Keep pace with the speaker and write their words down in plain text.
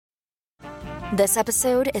This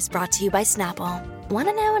episode is brought to you by Snapple. Want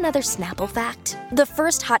to know another Snapple fact? The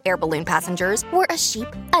first hot air balloon passengers were a sheep,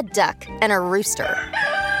 a duck, and a rooster.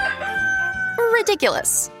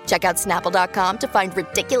 Ridiculous. Check out Snapple.com to find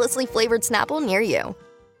ridiculously flavored Snapple near you.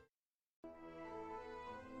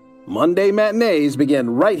 Monday matinees begin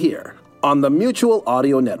right here on the Mutual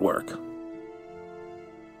Audio Network.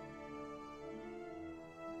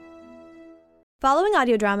 Following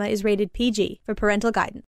audio drama is rated PG for parental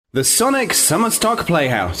guidance. The Sonic Summer Stock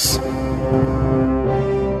Playhouse.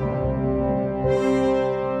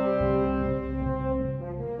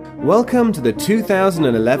 Welcome to the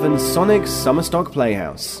 2011 Sonic Summer Stock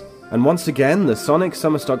Playhouse. And once again, the Sonic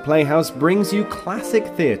Summer Stock Playhouse brings you classic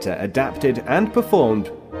theatre adapted and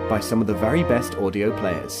performed by some of the very best audio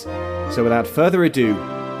players. So without further ado,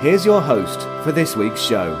 here's your host for this week's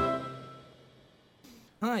show.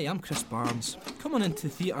 Hi, I'm Chris Barnes. Come on into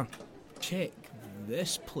the theatre. Check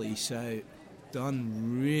this place out.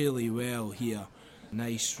 Done really well here.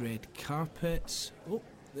 Nice red carpets. Oh,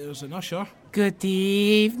 there's an usher. Good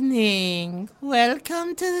evening.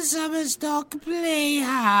 Welcome to the Summer Stock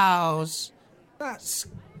Playhouse. That's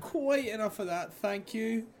quite enough of that, thank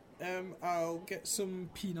you. I'll get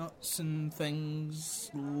some peanuts and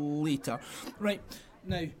things later. Right,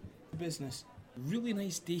 now, business. Really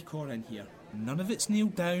nice decor in here. None of it's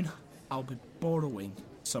nailed down. I'll be borrowing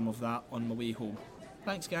some of that on my way home.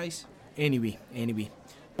 Thanks, guys. Anyway,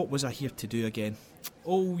 what was I here to do again?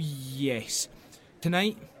 Oh, yes.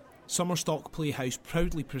 Tonight, Summerstock Playhouse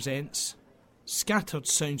proudly presents Scattered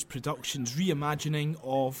Sounds Productions' reimagining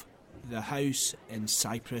of The House in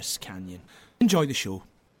Cypress Canyon. Enjoy the show.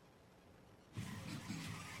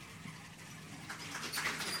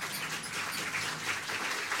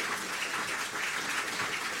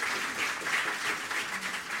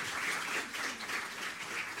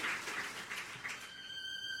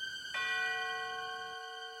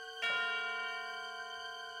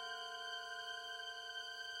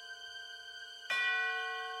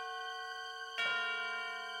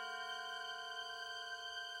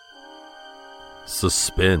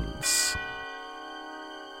 Suspense.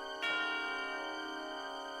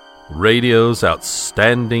 Radio's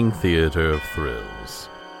outstanding theater of thrills.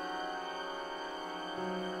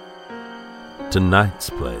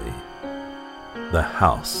 Tonight's play, The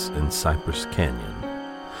House in Cypress Canyon,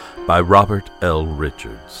 by Robert L.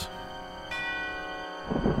 Richards.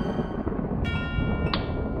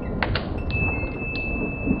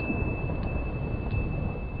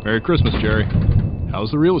 Merry Christmas, Jerry.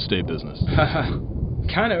 How's the real estate business?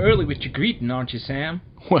 Kinda early with your greeting, aren't you, Sam?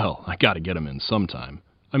 Well, I gotta get 'em in sometime.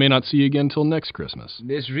 I may not see you again till next Christmas.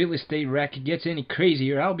 This real estate racket gets any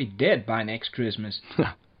crazier, I'll be dead by next Christmas.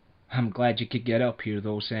 I'm glad you could get up here,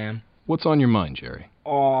 though, Sam. What's on your mind, Jerry?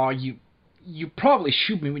 Aw, you probably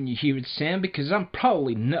shoot me when you hear it, Sam, because I'm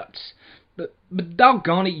probably nuts. But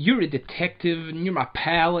doggone it, you're a detective, and you're my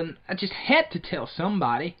pal, and I just had to tell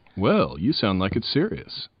somebody. Well, you sound like it's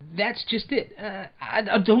serious. That's just it.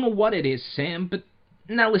 I don't know what it is, Sam, but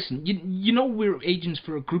now listen, you know we're agents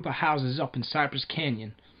for a group of houses up in Cypress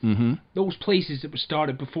Canyon. Mm-hmm. Those places that were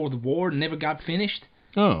started before the war and never got finished.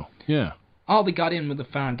 Oh, yeah. All they got in with the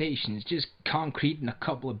foundations, just concrete and a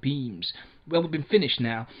couple of beams. Well, they've been finished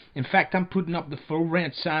now. In fact, I'm putting up the for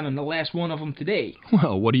rent sign on the last one of them today.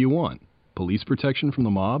 Well, what do you want? Police protection from the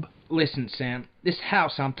mob? Listen, Sam, this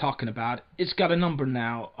house I'm talking about, it's got a number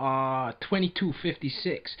now,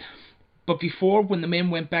 2256. But before, when the men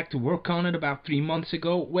went back to work on it about 3 months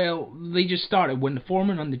ago, well, they just started when the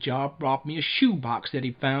foreman on the job brought me a shoebox that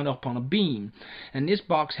he found up on a beam. And this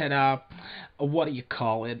box had a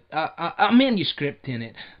manuscript in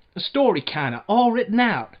it. A story, kinda, all written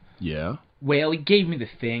out. Yeah? Well, he gave me the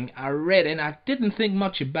thing, I read it, and I didn't think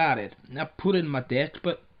much about it. I put it in my desk,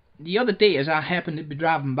 but the other day, as I happened to be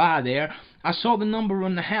driving by there, I saw the number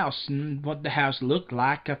on the house, and what the house looked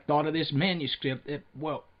like. I thought of this manuscript.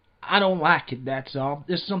 I don't like it, that's all.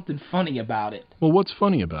 There's something funny about it. Well, what's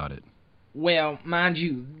funny about it? Well, mind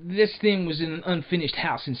you, this thing was in an unfinished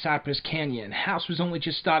house in Cypress Canyon. The house was only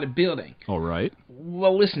just started building. All right.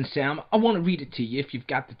 Well, listen, Sam, I want to read it to you if you've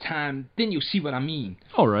got the time. Then you'll see what I mean.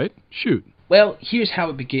 All right, shoot. Well, here's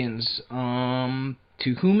how it begins.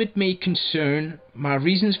 To whom it may concern, my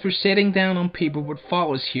reasons for setting down on paper what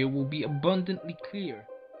follows here will be abundantly clear. It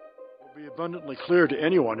will be abundantly clear to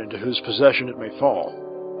anyone into whose possession it may fall.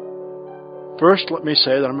 First, let me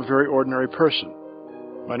say that I'm a very ordinary person.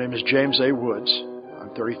 My name is James A. Woods. I'm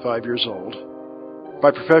 35 years old. By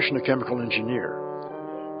profession, a chemical engineer.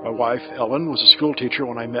 My wife, Ellen, was a school teacher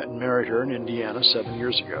when I met and married her in Indiana 7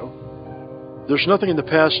 years ago. There's nothing in the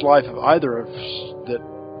past life of either of us that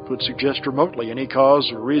would suggest remotely any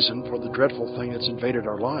cause or reason for the dreadful thing that's invaded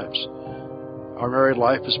our lives. Our married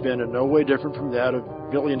life has been in no way different from that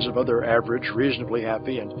of billions of other average, reasonably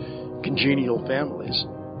happy, and congenial families.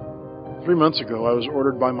 3 months ago, I was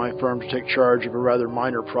ordered by my firm to take charge of a rather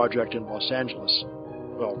minor project in Los Angeles.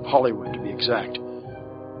 Well, Hollywood, to be exact.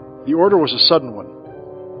 The order was a sudden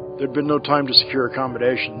one. There'd been no time to secure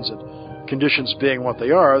accommodations, and conditions being what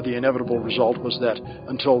they are, the inevitable result was that,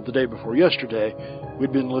 until the day before yesterday,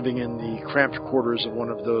 we'd been living in the cramped quarters of one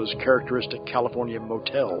of those characteristic California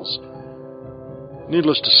motels.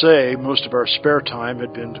 Needless to say, most of our spare time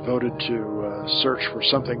had been devoted to search for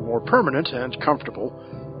something more permanent and comfortable,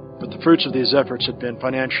 but the fruits of these efforts had been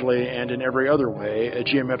financially and in every other way a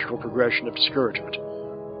geometrical progression of discouragement.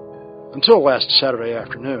 Until last Saturday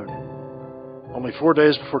afternoon, only 4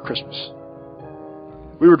 days before Christmas.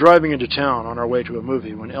 We were driving into town on our way to a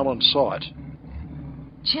movie when Ellen saw it.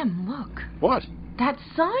 Jim, look. What? That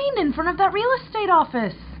sign in front of that real estate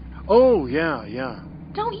office. Oh, yeah.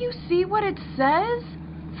 Don't you see what it says?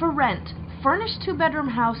 For rent. Furnished 2-bedroom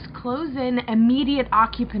house, close in, immediate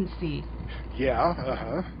occupancy.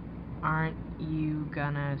 Yeah, Aren't you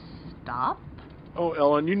gonna stop? Oh,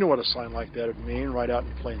 Ellen, you know what a sign like that would mean, right out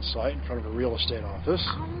in plain sight in front of a real estate office.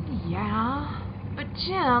 Oh, yeah. But,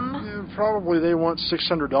 Jim... Probably they want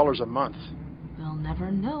 $600 a month. We'll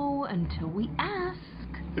never know until we ask.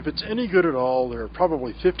 If it's any good at all, there are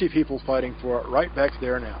probably 50 people fighting for it right back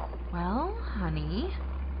there now. Well, honey,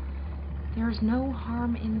 there's no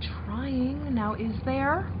harm in trying, now is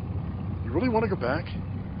there? You really want to go back?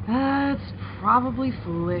 It's probably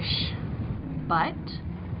foolish. But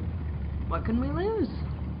what can we lose?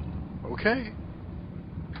 Okay.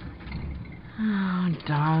 Oh,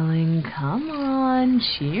 darling, come on,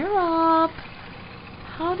 cheer up.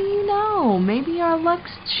 How do you know? Maybe our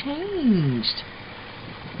luck's changed.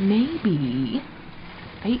 Maybe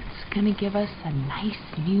fate's gonna give us a nice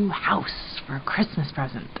new house for a Christmas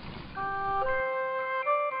present.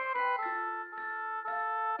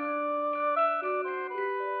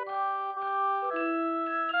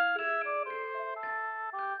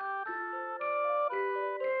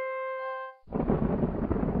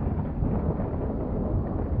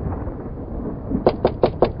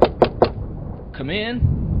 Come in.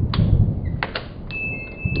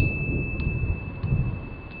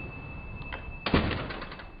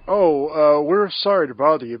 Oh, we're sorry to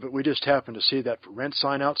bother you, but we just happened to see that for rent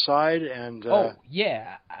sign outside, and... Oh,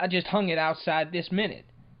 yeah, I just hung it outside this minute.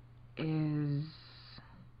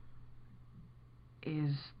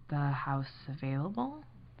 Is the house available?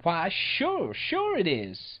 Why, sure it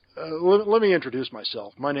is. Let me introduce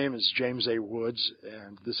myself. My name is James A. Woods,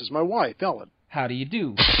 and this is my wife, Ellen. How do you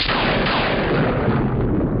do?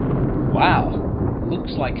 Wow,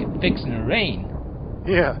 looks like it's fixing to rain.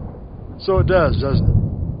 Yeah, so it does, doesn't it?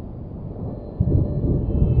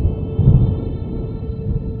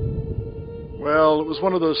 Well, it was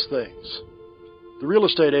one of those things. The real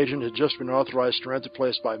estate agent had just been authorized to rent the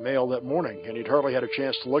place by mail that morning, and he'd hardly had a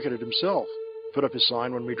chance to look at it himself. Put up his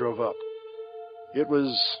sign when we drove up. It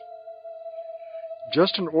was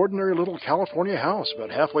just an ordinary little California house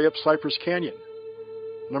about halfway up Cypress Canyon.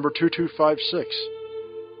 Number 2256.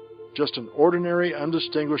 Just an ordinary,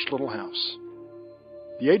 undistinguished little house.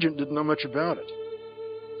 The agent didn't know much about it.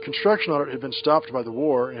 Construction on it had been stopped by the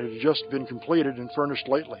war, and it had just been completed and furnished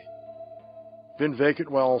lately. Been vacant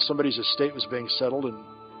while somebody's estate was being settled, and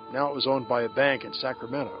now it was owned by a bank in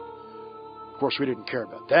Sacramento. Of course, we didn't care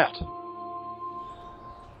about that.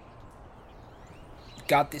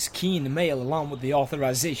 Got this key in the mail along with the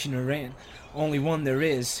authorization to rent. Only one there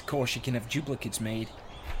is. Of course, you can have duplicates made.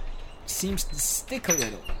 Seems to stick a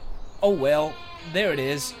little. Oh well, there it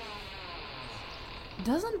is.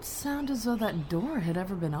 Doesn't sound as though that door had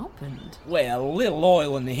ever been opened. Well, a little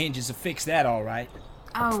oil in the hinges will fix that all right.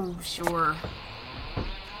 Oh, sure.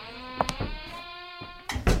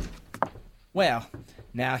 Well,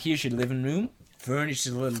 now here's your living room. Furnished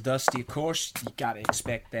is a little dusty, of course. You gotta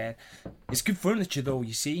expect that. It's good furniture, though,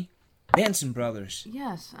 you see. Benson Brothers.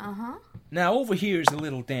 Yes, Now, over here is the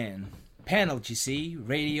little den. Paneled, you see.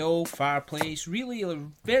 Radio, fireplace. Really a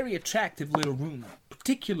very attractive little room,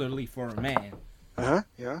 particularly for a man.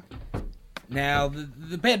 Yeah. Now,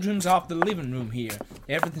 the bedroom's off the living room here.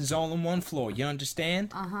 Everything's all on one floor, you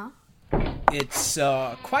understand? It's,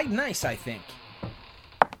 quite nice, I think.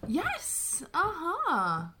 Yes,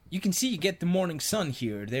 You can see you get the morning sun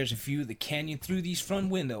here. There's a view of the canyon through these front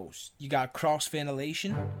windows. You got cross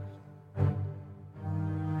ventilation.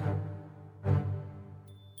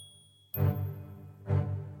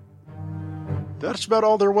 That's about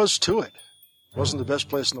all there was to it. Wasn't the best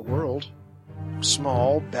place in the world.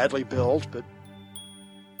 Small, badly built, but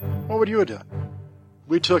What would you have done?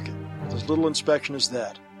 We took it, with as little inspection as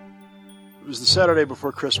that. It was the Saturday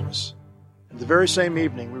before Christmas. And the very same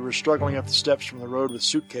evening, we were struggling up the steps from the road with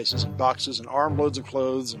suitcases and boxes and armloads of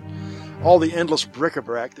clothes and all the endless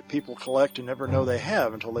bric-a-brac that people collect and never know they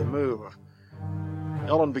have until they move.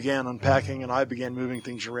 Ellen began unpacking, and I began moving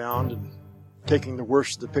things around and taking the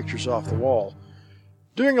worst of the pictures off the wall,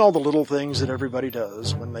 doing all the little things that everybody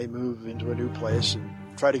does when they move into a new place and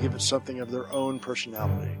try to give it something of their own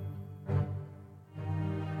personality.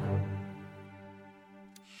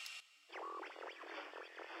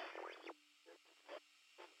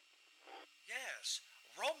 Yes,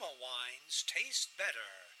 Roma wines taste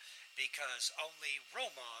better because only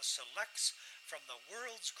Roma selects from the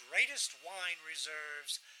world's greatest wine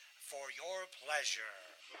reserves for your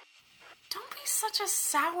pleasure. Don't be such a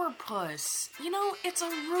sourpuss. You know, it's a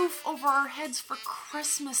roof over our heads for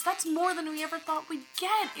Christmas. That's more than we ever thought we'd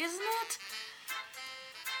get, isn't it?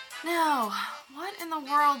 Now, what in the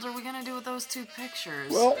world are we going to do with those two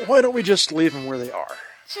pictures? Well, why don't we just leave them where they are?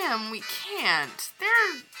 Jim, we can't.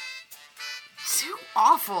 They're too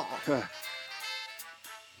awful.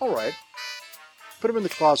 All right. Put them in the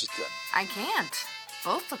closet then. I can't.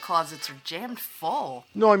 Both the closets are jammed full.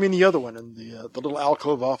 No, I mean the other one in the little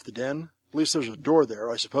alcove off the den. At least there's a door there.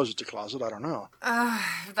 I suppose it's a closet. I don't know.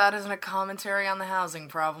 If that isn't a commentary on the housing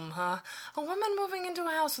problem, huh? A woman moving into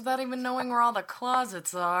a house without even knowing where all the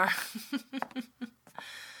closets are.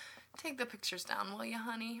 Take the pictures down, will you,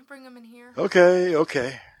 honey? Bring them in here. Okay.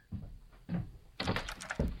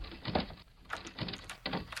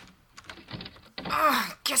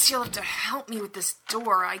 Guess you'll have to help me with this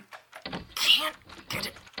door. I can't get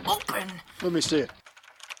it open. Let me see it.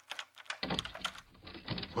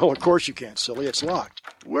 Well, of course you can't, silly. It's locked.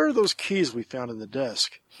 Where are those keys we found in the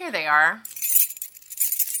desk? Here they are.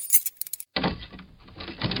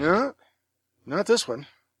 No, not this one.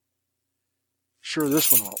 Sure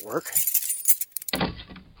this one won't work.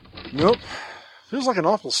 Nope. Feels like an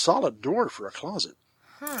awful solid door for a closet.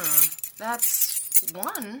 That's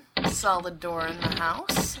one solid door in the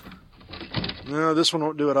house. No, this one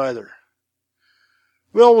won't do it either.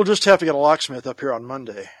 Well, we'll just have to get a locksmith up here on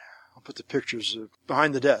Monday. I'll put the pictures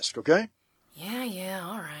behind the desk, okay? Yeah,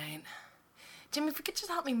 all right. Jim, if you could just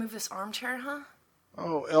help me move this armchair, huh?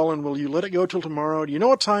 Oh, Ellen, will you let it go till tomorrow? Do you know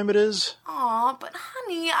what time it is? Aw, but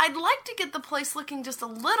honey, I'd like to get the place looking just a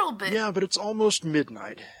little bit... Yeah, but it's almost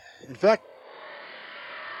midnight. In fact...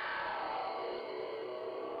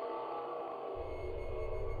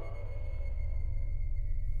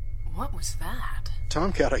 What was that?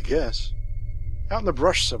 Tomcat, I guess. Out in the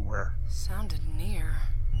brush somewhere. Sounded near.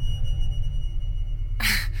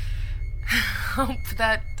 Hope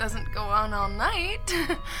that doesn't go on all night.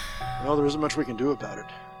 Well, there isn't much we can do about it.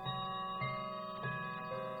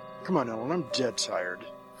 Come on, Ellen, I'm dead tired.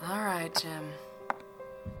 All right, Jim.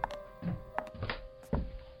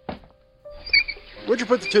 Where'd you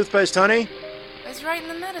put the toothpaste, honey? It's right in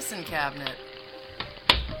the medicine cabinet.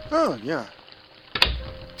 Oh, yeah.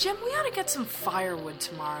 Jim, we ought to get some firewood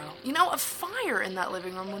tomorrow. You know, a fire in that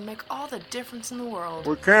living room would make all the difference in the world.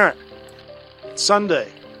 We can't. It's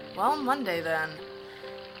Sunday. Well, Monday then.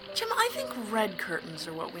 Jim, I think red curtains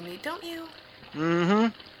are what we need, don't you?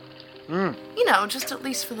 You know, just at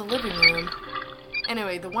least for the living room.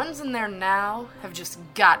 Anyway, the ones in there now have just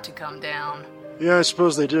got to come down. Yeah, I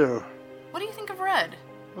suppose they do. What do you think of red?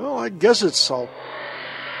 Well, I guess it's salt.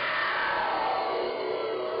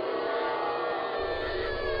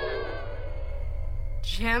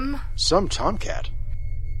 Jim? Some tomcat.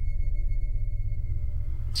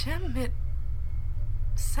 Jim, it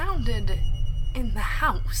sounded in the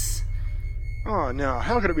house. Oh, now,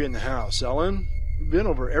 how could it be in the house, Ellen? We've been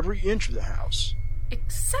over every inch of the house.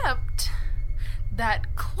 Except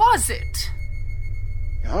that closet.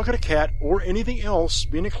 Now, how could a cat or anything else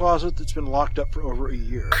be in a closet that's been locked up for over a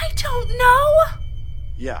year? I don't know.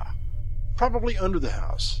 Yeah. Probably under the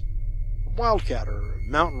house. A wildcat or a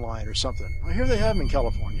mountain lion or something. I hear they have them in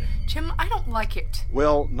California. Jim, I don't like it.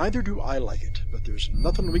 Well, neither do I like it, but there's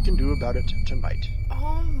nothing we can do about it tonight.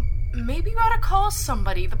 Maybe you ought to call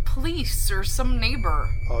somebody, the police or some neighbor.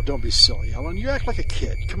 Oh, don't be silly, Ellen. You act like a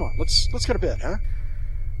kid. Come on, let's go to bed, huh?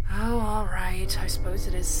 Oh, all right. I suppose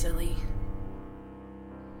it is silly.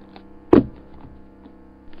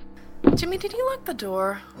 Jimmy, did you lock the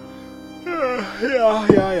door? Yeah.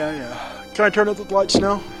 Can I turn out the lights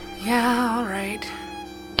now? Yeah, all right.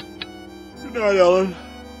 Good night, Ellen.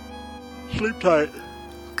 Sleep tight.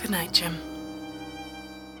 Good night, Jim.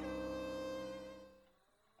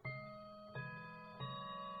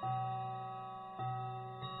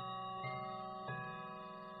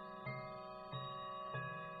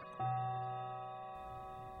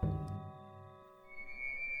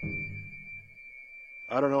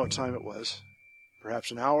 I don't know what time it was.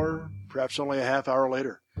 Perhaps an hour, perhaps only a half hour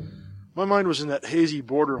later. My mind was in that hazy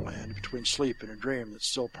borderland between sleep and a dream that's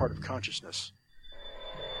still part of consciousness.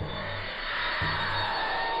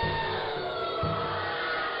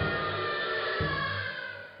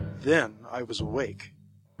 Then I was awake.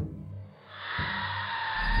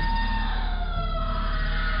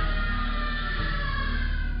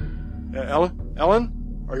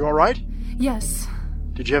 Ellen? Are you all right? Yes.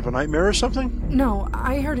 Did you have a nightmare or something? No,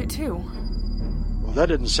 I heard it too. Well, that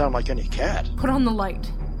didn't sound like any cat. Put on the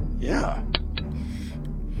light. Yeah.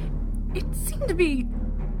 It seemed to be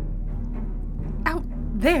out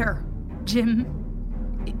there, Jim.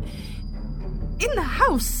 In the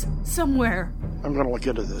house somewhere. I'm going to look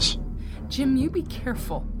into this. Jim, you be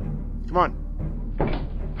careful. Come on.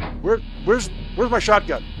 Where's my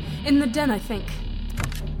shotgun? In the den, I think.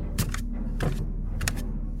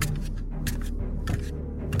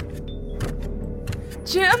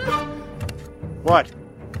 Jim? What?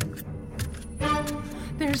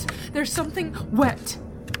 There's something wet.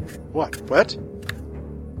 What? Wet?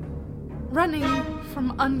 Running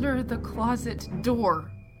from under the closet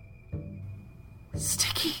door.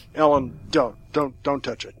 Sticky. Ellen, don't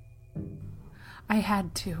touch it. I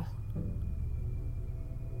had to.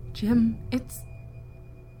 Jim, it's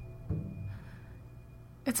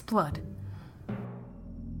blood.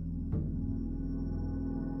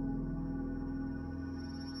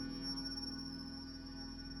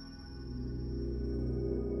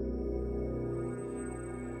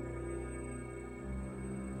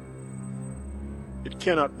 It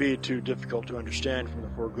cannot be too difficult to understand from the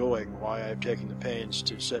foregoing why I have taken the pains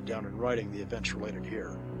to set down in writing the events related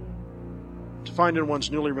here. To find in one's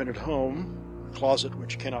newly rented home a closet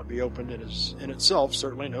which cannot be opened is in itself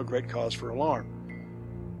certainly no great cause for alarm.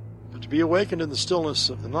 But to be awakened in the stillness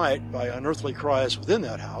of the night by unearthly cries within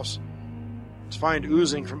that house, to find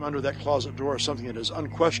oozing from under that closet door something that is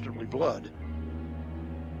unquestionably blood,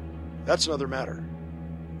 that's another matter.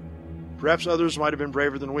 Perhaps others might have been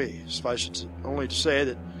braver than we. Suffice it only to say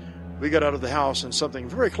that we got out of the house in something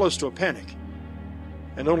very close to a panic,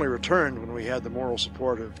 and only returned when we had the moral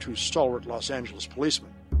support of two stalwart Los Angeles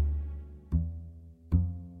policemen.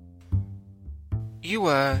 You,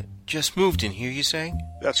 just moved in here, you say?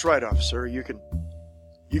 That's right, officer. You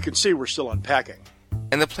can see we're still unpacking.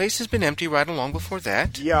 And the place has been empty right along before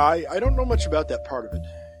that? Yeah, I don't know much about that part of it.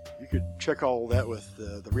 You could check all that with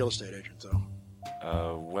the real estate agent, though.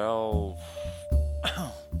 Well,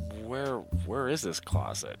 where is this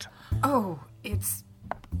closet? Oh, it's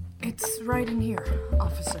right in here,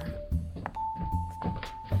 officer.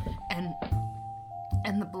 And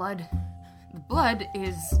the blood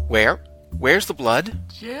is... Where? Where's the blood?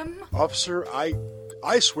 Jim? Officer, I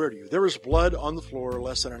swear to you, there was blood on the floor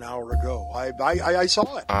less than an hour ago. I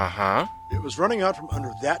saw it. Uh-huh. It was running out from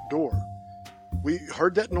under that door. We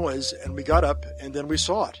heard that noise, and we got up, and then we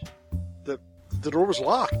saw it. The door was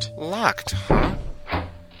locked. Locked, huh?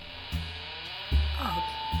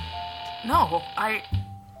 No,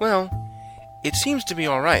 Well, it seems to be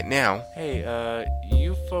all right now. Hey,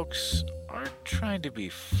 you folks aren't trying to be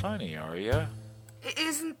funny, are you?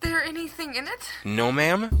 Isn't there anything in it? No,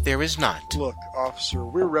 ma'am, there is not. Look, officer,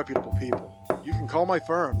 we're reputable people. You can call my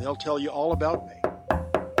firm. They'll tell you all about me.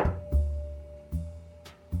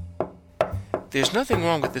 There's nothing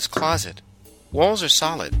wrong with this closet. Walls are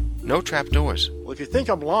solid. No trapdoors. Well, if you think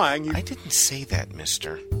I'm lying, I didn't say that,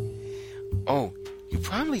 mister. Oh, you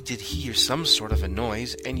probably did hear some sort of a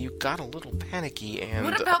noise, and you got a little panicky and...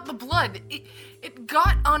 What about the blood? It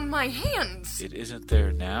got on my hands. It isn't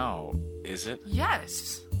there now, is it?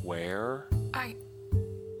 Yes. Where? I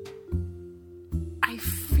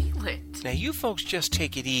feel it. Now, you folks just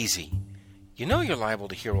take it easy. You know you're liable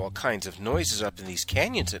to hear all kinds of noises up in these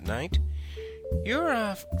canyons at night.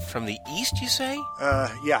 You're, from the east, you say?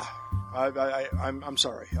 Yeah. I'm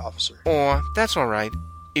sorry, officer. Oh, that's all right.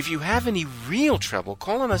 If you have any real trouble,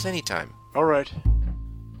 call on us anytime. All right.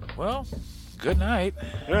 Well, good night.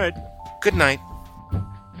 Good night. Good night.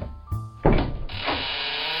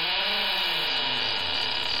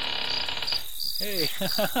 Hey,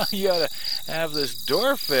 you ought to have this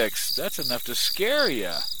door fixed. That's enough to scare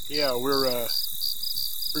you. Yeah, we're gonna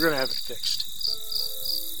have it fixed.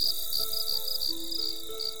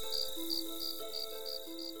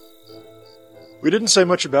 We didn't say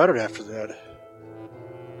much about it after that.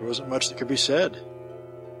 There wasn't much that could be said.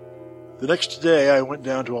 The next day I went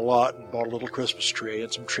down to a lot and bought a little Christmas tree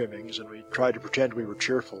and some trimmings, and we tried to pretend we were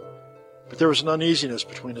cheerful. But there was an uneasiness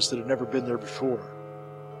between us that had never been there before.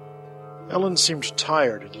 Ellen seemed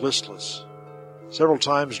tired and listless. Several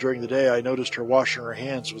times during the day I noticed her washing her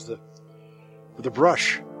hands with a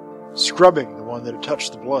brush. scrubbing the one that had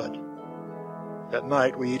touched the blood. That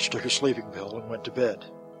night, we each took a sleeping pill and went to bed.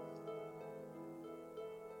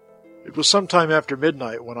 It was sometime after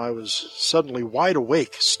midnight when I was suddenly wide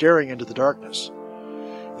awake, staring into the darkness.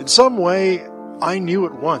 In some way, I knew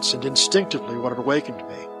at once and instinctively what had awakened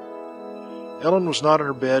me. Ellen was not in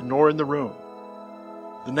her bed nor in the room.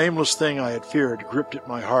 The nameless thing I had feared gripped at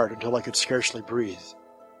my heart until I could scarcely breathe.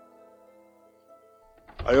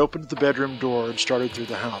 I opened the bedroom door and started through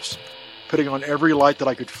the house, putting on every light that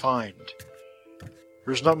I could find.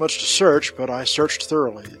 There was not much to search, but I searched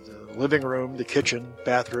thoroughly. The living room, the kitchen,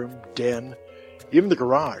 bathroom, den, even the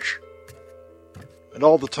garage. And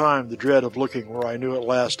all the time the dread of looking where I knew at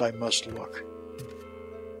last I must look.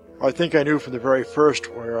 I think I knew from the very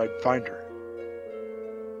first where I'd find her.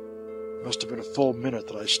 It must have been a full minute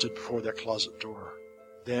that I stood before that closet door.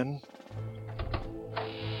 Then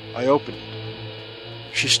I opened it.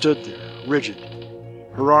 She stood there, rigid,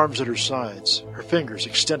 her arms at her sides, her fingers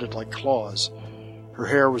extended like claws. Her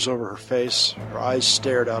hair was over her face, her eyes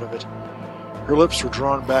stared out of it. Her lips were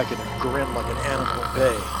drawn back in a grin like an animal at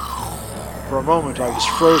bay. For a moment I was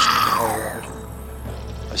frozen in the horror of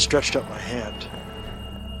it. I stretched out my hand.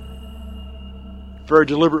 Very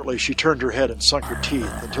deliberately she turned her head and sunk her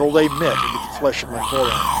teeth until they met into the flesh of my forearm.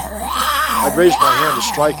 I'd raised my hand to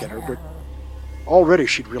strike at her, but already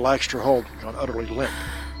she'd relaxed her hold and gone utterly limp.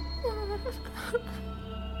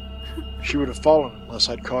 She would have fallen unless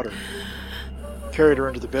I'd caught her. Carried her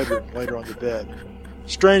into the bedroom and laid her on the bed.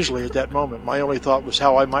 Strangely, at that moment, my only thought was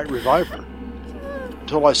how I might revive her,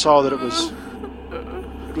 until I saw that it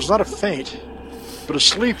was not a faint, but a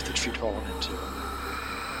sleep that she'd fallen into.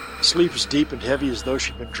 A sleep as deep and heavy as though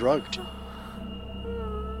she'd been drugged.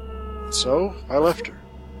 And so, I left her.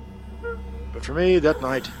 But for me, that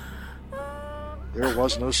night, there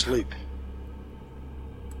was no sleep.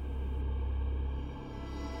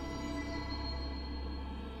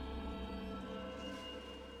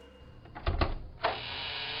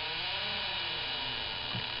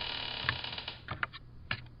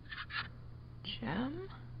 Jim?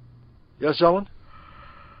 Yes, Ellen?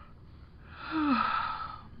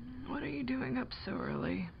 What are you doing up so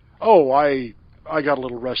early? Oh, I got a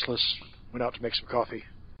little restless. Went out to make some coffee.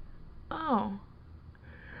 Oh.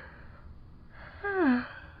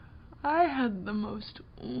 I had the most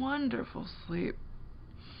wonderful sleep.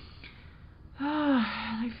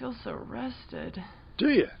 I feel so rested. Do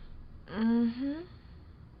you? Mm-hmm.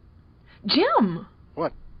 Jim!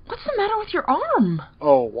 What? What's the matter with your arm?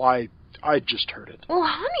 Oh, I just hurt it. Well,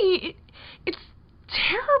 honey, it's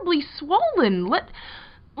terribly swollen. Let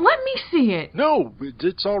me see it. No,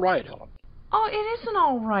 it's all right, Ellen. Oh, it isn't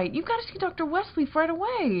all right. You've got to see Dr. Westleaf right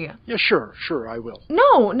away. Yeah, sure, I will.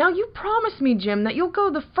 No, now you promised me, Jim, that you'll go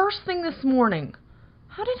the first thing this morning.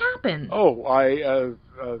 How did it happen? Oh,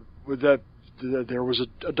 there was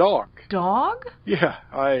a dog. Dog? Yeah,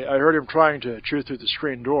 I heard him trying to chew through the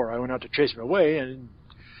screen door. I went out to chase him away, and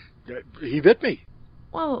he bit me.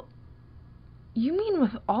 Well, you mean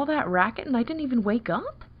with all that racket and I didn't even wake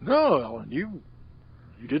up? No, Ellen, you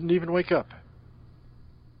didn't even wake up.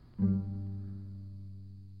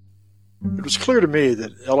 It was clear to me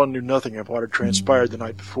that Ellen knew nothing of what had transpired the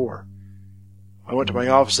night before. I went to my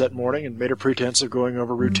office that morning and made a pretense of going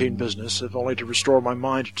over routine business, if only to restore my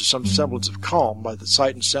mind to some semblance of calm by the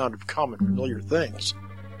sight and sound of common familiar things.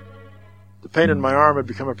 The pain in my arm had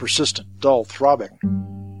become a persistent, dull throbbing.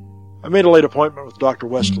 I made a late appointment with Dr.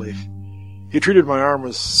 Westleaf. He treated my arm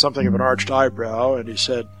with something of an arched eyebrow, and he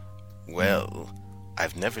said, "Well,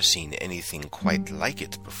 I've never seen anything quite like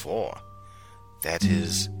it before. That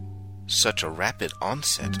is, such a rapid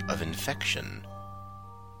onset of infection."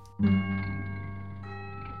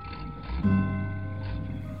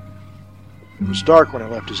 It was dark when I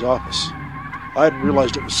left his office. I hadn't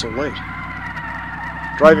realized it was so late.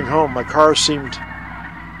 Driving home, my car seemed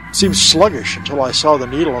sluggish until I saw the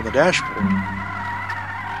needle on the dashboard.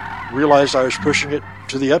 I realized I was pushing it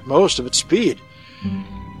to the utmost of its speed.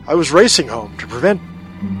 I was racing home to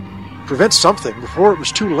prevent something before it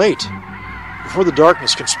was too late, before the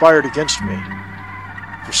darkness conspired against me.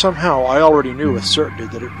 For somehow I already knew with certainty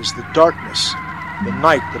that it was the darkness, the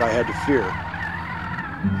night, that I had to fear.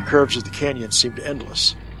 The curves of the canyon seemed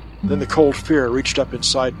endless. Then the cold fear reached up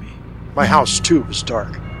inside me. My house, too, was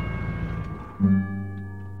dark.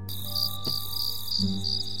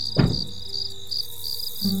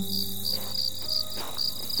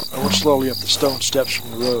 I went slowly up the stone steps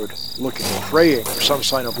from the road, looking, praying for some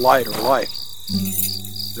sign of light or life.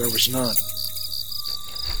 There was none.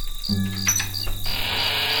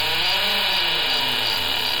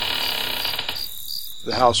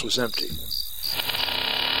 The house was empty.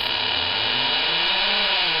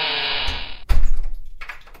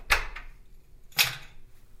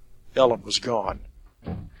 Ellen was gone.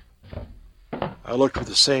 I looked with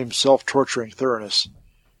the same self-torturing thoroughness,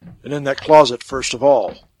 and in that closet first of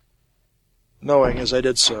all, knowing as I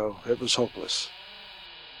did so it was hopeless.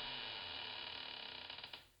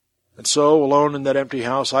 And so, alone in that empty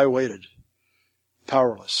house, I waited,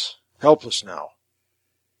 powerless, helpless now,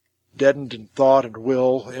 deadened in thought and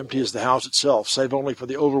will, empty as the house itself, save only for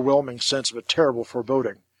the overwhelming sense of a terrible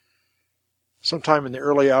foreboding. Sometime in the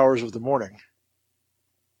early hours of the morning,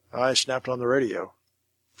 I snapped on the radio.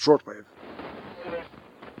 Shortwave.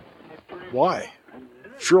 Why?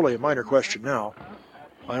 Surely a minor question now.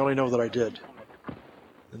 I only know that I did.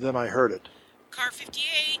 And then I heard it. Car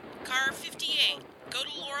 58, Car 58. Go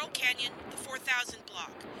to Laurel Canyon, the 4000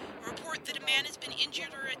 block. Report that a man has been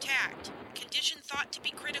injured or attacked. Condition thought to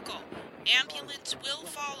be critical. Ambulance will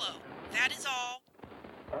follow. That is all.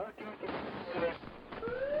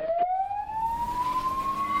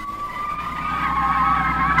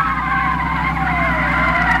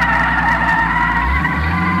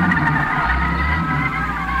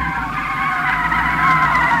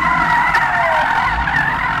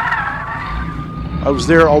 I was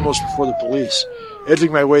there almost before the police,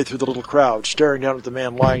 edging my way through the little crowd, staring down at the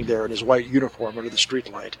man lying there in his white uniform under the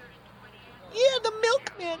streetlight. Yeah, the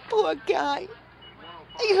milkman, poor guy.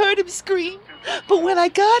 I heard him scream, but when I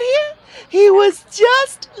got here, he was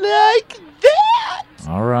just like that.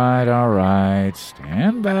 All right.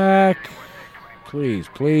 Stand back.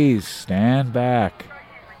 Please, stand back.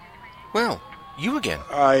 Well, you again.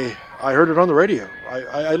 I heard it on the radio.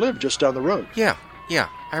 I live just down the road. Yeah,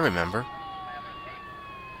 I remember.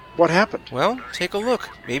 What happened? Well, take a look.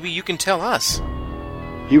 Maybe you can tell us.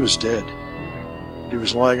 He was dead. He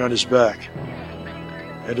was lying on his back,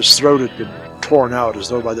 and his throat had been torn out as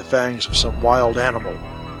though by the fangs of some wild animal.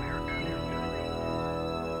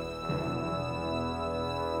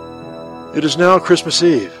 It is now Christmas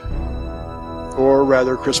Eve, or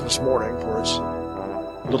rather Christmas morning, for it's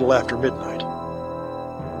a little after midnight.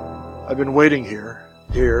 I've been waiting here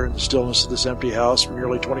in the stillness of this empty house for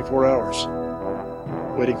nearly 24 hours.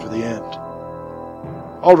 Waiting for the end.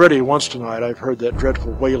 Already once tonight I've heard that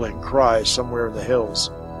dreadful wailing cry somewhere in the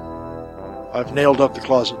hills. I've nailed up the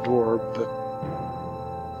closet door,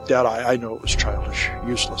 but that I know it was childish,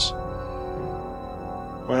 useless.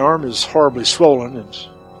 My arm is horribly swollen and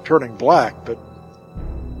turning black, but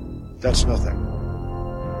that's nothing.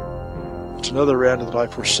 It's another end that I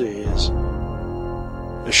foresee, as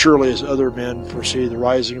surely as other men foresee the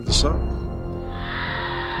rising of the sun.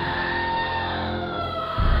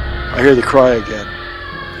 I hear the cry again.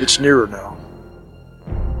 It's nearer now.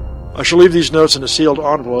 I shall leave these notes in a sealed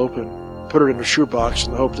envelope and put it in a shoebox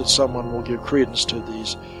in the hope that someone will give credence to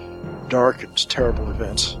these dark and terrible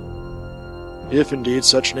events. If indeed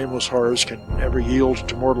such nameless horrors can ever yield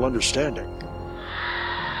to mortal understanding.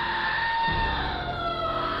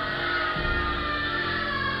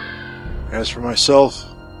 As for myself,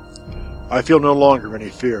 I feel no longer any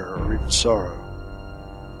fear or even sorrow.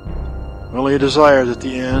 Only a desire that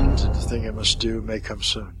the end, the thing I must do, may come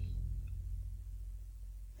soon.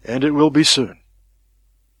 And it will be soon.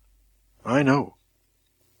 I know.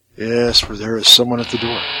 Yes, for there is someone at the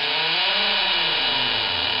door.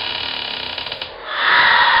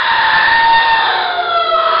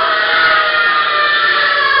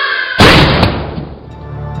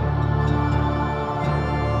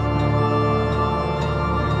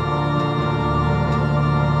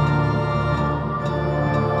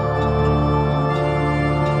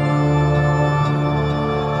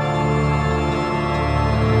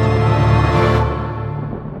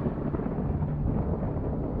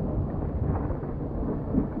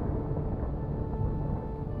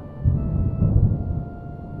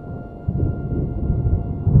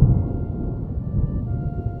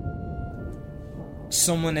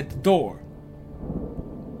 Someone at the door.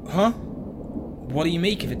 Huh? What do you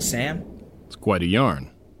make of it, Sam? It's quite a yarn.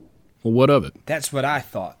 Well, what of it? That's what I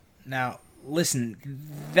thought. Now, listen,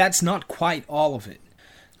 that's not quite all of it.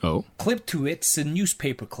 Oh? Clipped to it's a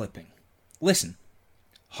newspaper clipping. Listen.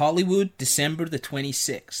 Hollywood, December the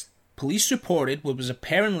 26th. Police reported what was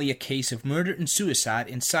apparently a case of murder and suicide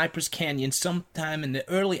in Cypress Canyon sometime in the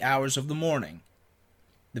early hours of the morning.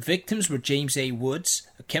 The victims were James A. Woods,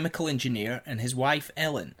 a chemical engineer, and his wife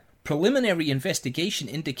Ellen. Preliminary investigation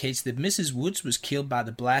indicates that Mrs. Woods was killed by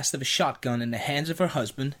the blast of a shotgun in the hands of her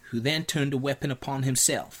husband, who then turned the weapon upon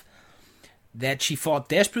himself. That she fought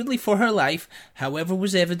desperately for her life, however,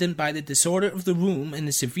 was evident by the disorder of the room and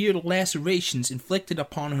the severe lacerations inflicted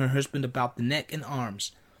upon her husband about the neck and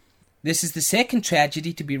arms. This is the second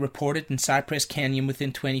tragedy to be reported in Cypress Canyon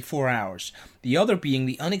within 24 hours, the other being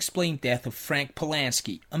the unexplained death of Frank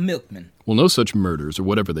Polanski, a milkman. Well, no such murders, or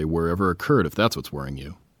whatever they were, ever occurred, if that's what's worrying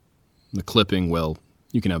you. The clipping, well,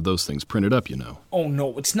 you can have those things printed up, you know. Oh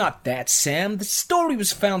no, it's not that, Sam. The story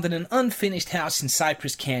was found in an unfinished house in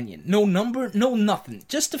Cypress Canyon. No number, no nothing,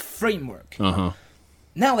 just a framework. Uh-huh.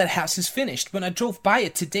 Now that house is finished. When I drove by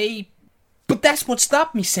it today... But that's what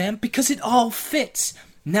stopped me, Sam, because it all fits.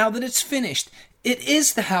 Now that it's finished, it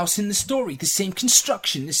is the house in the story. The same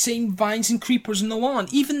construction, the same vines and creepers on the lawn,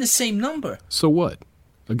 even the same number. So what?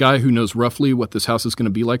 A guy who knows roughly what this house is going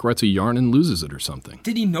to be like writes a yarn and loses it or something.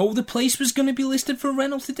 Did he know the place was going to be listed for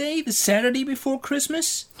rental today, the Saturday before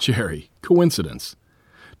Christmas? Jerry, coincidence.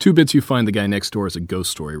 2 bits you find the guy next door is a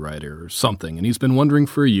ghost story writer or something, and he's been wondering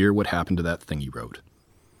for a year what happened to that thing he wrote.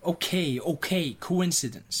 Okay,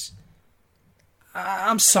 coincidence.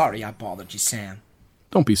 I'm sorry I bothered you, Sam.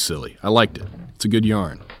 Don't be silly. I liked it. It's a good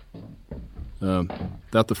yarn.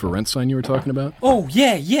 That the for rent sign you were talking about? Oh,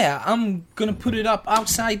 yeah. I'm gonna put it up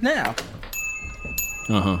outside now.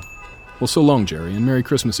 Uh-huh. Well, so long, Jerry, and Merry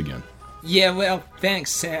Christmas again. Yeah, well,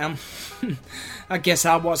 thanks, Sam. I guess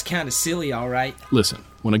I was kind of silly, all right. Listen,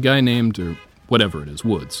 when a guy named, or whatever it is,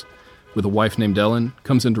 Woods, with a wife named Ellen,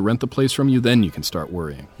 comes in to rent the place from you, then you can start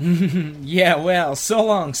worrying. Yeah, well, so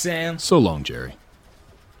long, Sam. So long, Jerry.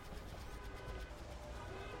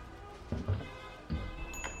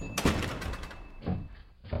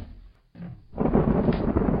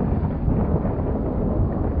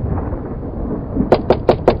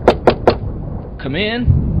 Come in.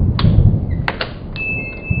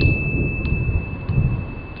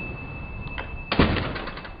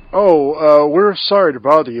 Oh, we're sorry to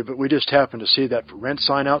bother you, but we just happened to see that for rent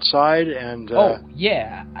sign outside, and... Oh,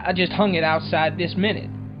 yeah, I just hung it outside this minute.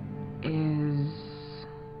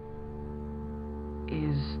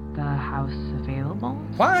 Is the house available?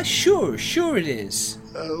 Why, sure it is.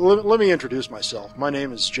 Let me introduce myself. My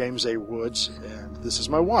name is James A. Woods, and this is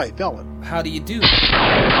my wife, Ellen. How do you do?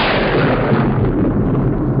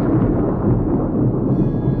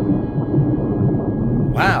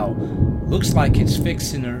 Wow, looks like it's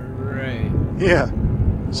fixing a rain. Yeah,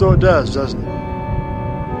 so it does, doesn't it?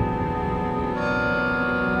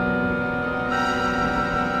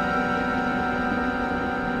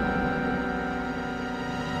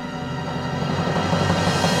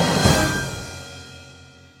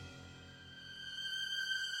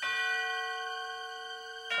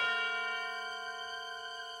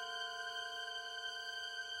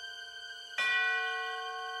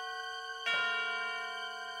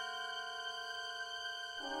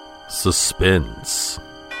 Suspense,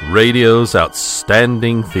 radio's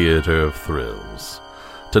outstanding theater of thrills.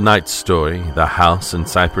 Tonight's story, The House in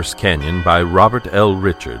Cypress Canyon by Robert L.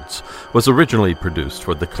 Richards, was originally produced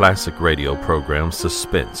for the classic radio program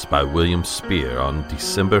Suspense by William Spear on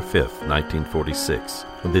December 5th, 1946.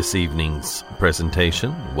 This evening's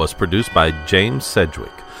presentation was produced by James Sedgwick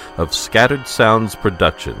of Scattered Sounds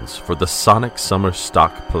Productions for the Sonic Summer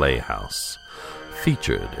Stock Playhouse.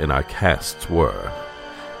 Featured in our casts were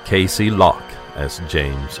Casey Locke as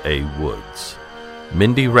James A. Woods,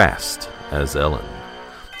 Mindy Rast as Ellen,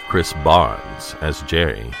 Chris Barnes as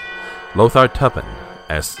Jerry, Lothar Tuppen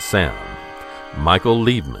as Sam, Michael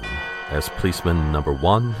Liebman as Policeman Number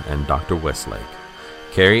 1 and Dr. Westlake,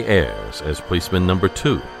 Carrie Ayers as Policeman Number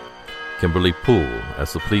 2, Kimberly Poole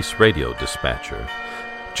as the police radio dispatcher,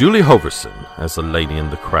 Julie Hoverson as the lady in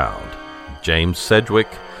the crowd, James Sedgwick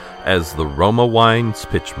as the Roma Wines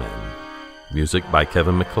pitchman. Music by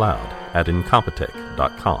Kevin MacLeod at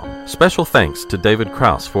Incompetech.com. Special thanks to David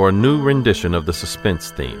Krause for a new rendition of the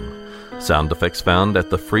Suspense theme. Sound effects found at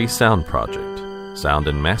the Free Sound Project. Sound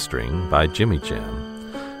and mastering by Jimmy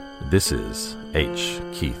Jam. This is H.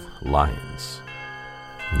 Keith Lyons.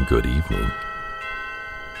 Good evening.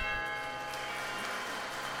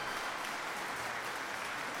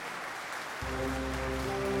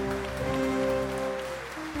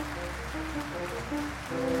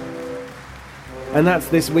 And that's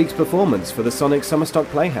this week's performance for the Sonic Summerstock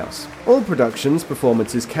Playhouse. All productions,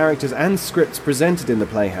 performances, characters and scripts presented in the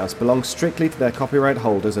Playhouse belong strictly to their copyright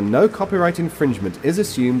holders and no copyright infringement is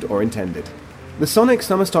assumed or intended. The Sonic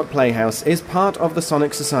Summerstock Playhouse is part of the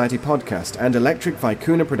Sonic Society podcast and Electric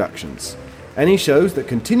Vicuna Productions. Any shows that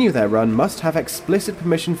continue their run must have explicit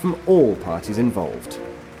permission from all parties involved.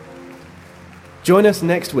 Join us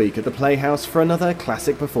next week at the Playhouse for another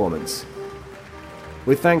classic performance.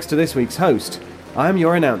 With thanks to this week's host, I'm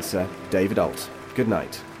your announcer, David Alt. Good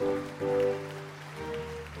night.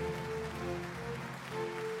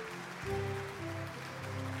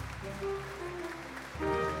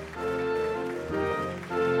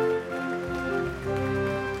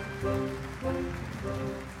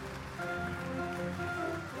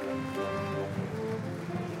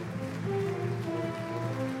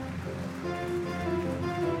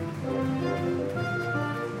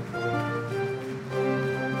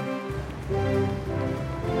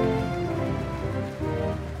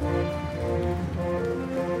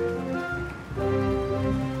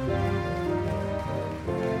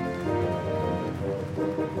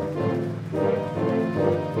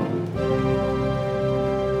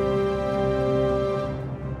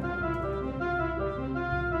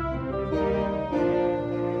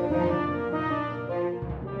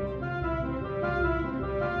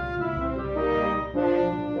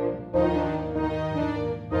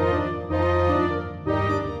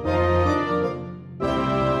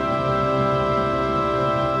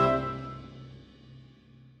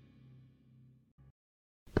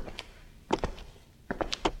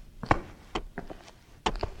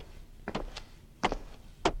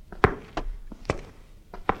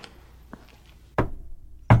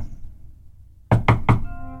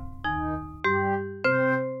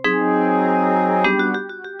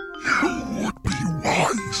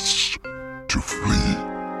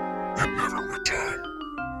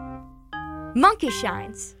 monkey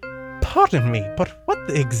shines. Pardon me, but what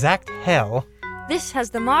the exact hell? This has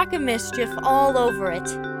the mark of mischief all over it.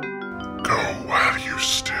 Go while you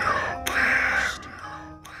still can.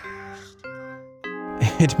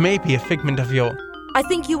 It may be a figment of your... I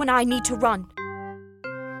think you and I need to run.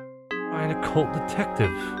 I'm an occult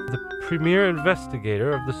detective, the premier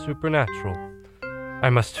investigator of the supernatural. I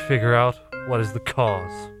must figure out what is the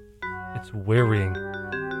cause. It's wearying.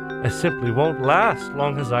 I simply won't last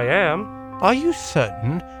long as I am. Are you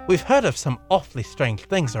certain? We've heard of some awfully strange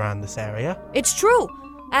things around this area. It's true,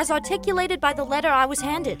 as articulated by the letter I was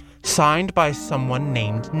handed. Signed by someone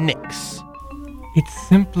named Nyx. It's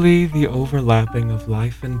simply the overlapping of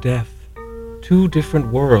life and death. Two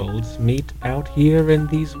different worlds meet out here in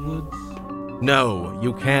these woods. No,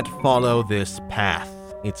 you can't follow this path.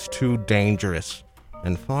 It's too dangerous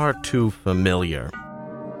and far too familiar.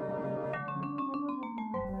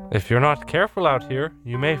 If you're not careful out here,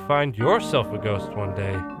 you may find yourself a ghost one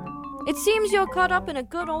day. It seems you're caught up in a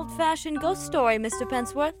good old-fashioned ghost story, Mr.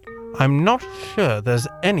 Pensworth. I'm not sure there's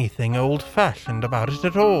anything old-fashioned about it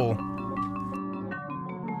at all.